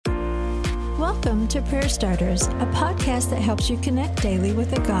Welcome to Prayer Starters, a podcast that helps you connect daily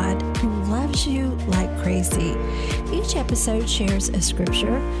with a God who loves you like crazy. Each episode shares a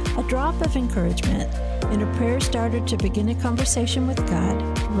scripture, a drop of encouragement, and a prayer starter to begin a conversation with God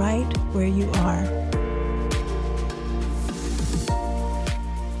right where you are.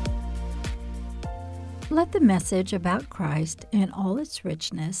 Let the message about Christ and all its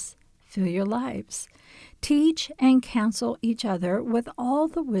richness fill your lives. Teach and counsel each other with all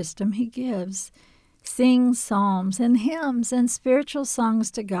the wisdom He gives. Sing psalms and hymns and spiritual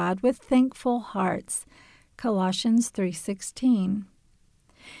songs to God with thankful hearts. Colossians 3:16.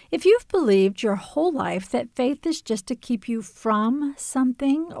 If you've believed your whole life that faith is just to keep you from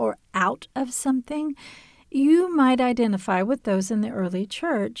something or out of something, you might identify with those in the early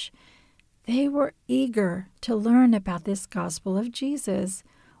church. They were eager to learn about this gospel of Jesus,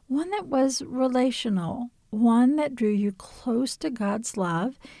 one that was relational, one that drew you close to God's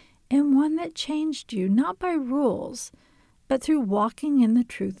love, and one that changed you not by rules, but through walking in the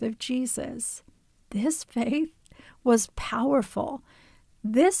truth of Jesus. This faith was powerful.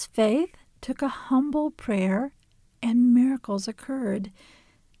 This faith took a humble prayer, and miracles occurred.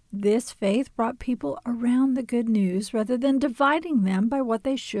 This faith brought people around the good news rather than dividing them by what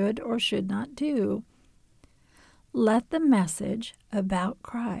they should or should not do. Let the message about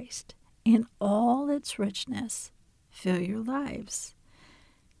Christ in all its richness fill your lives.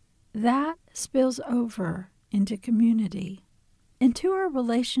 That spills over into community, into our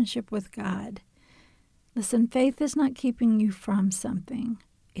relationship with God. Listen, faith is not keeping you from something.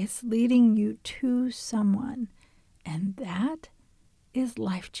 It's leading you to someone, and that is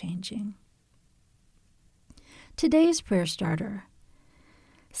life-changing. Today's prayer starter.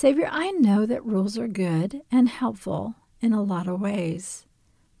 Savior, I know that rules are good and helpful in a lot of ways,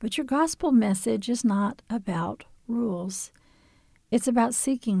 but your gospel message is not about rules. It's about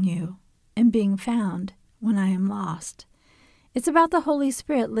seeking you and being found when I am lost. It's about the Holy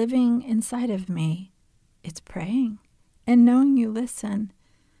Spirit living inside of me. It's praying and knowing you listen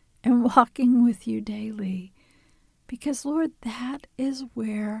and walking with you daily. Because, Lord, that is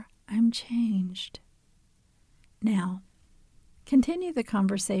where I'm changed. Now, continue the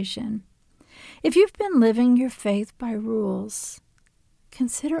conversation. If you've been living your faith by rules,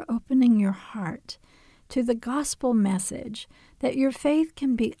 consider opening your heart to the gospel message that your faith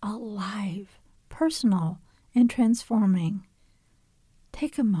can be alive, personal, and transforming.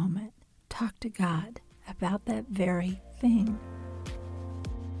 Take a moment, talk to God about that very thing.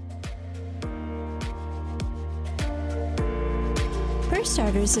 Prayer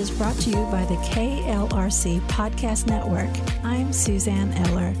Starters is brought to you by the KLRC Podcast Network. I'm Suzanne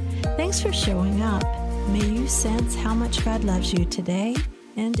Eller. Thanks for showing up. May you sense how much God loves you today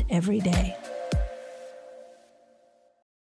and every day.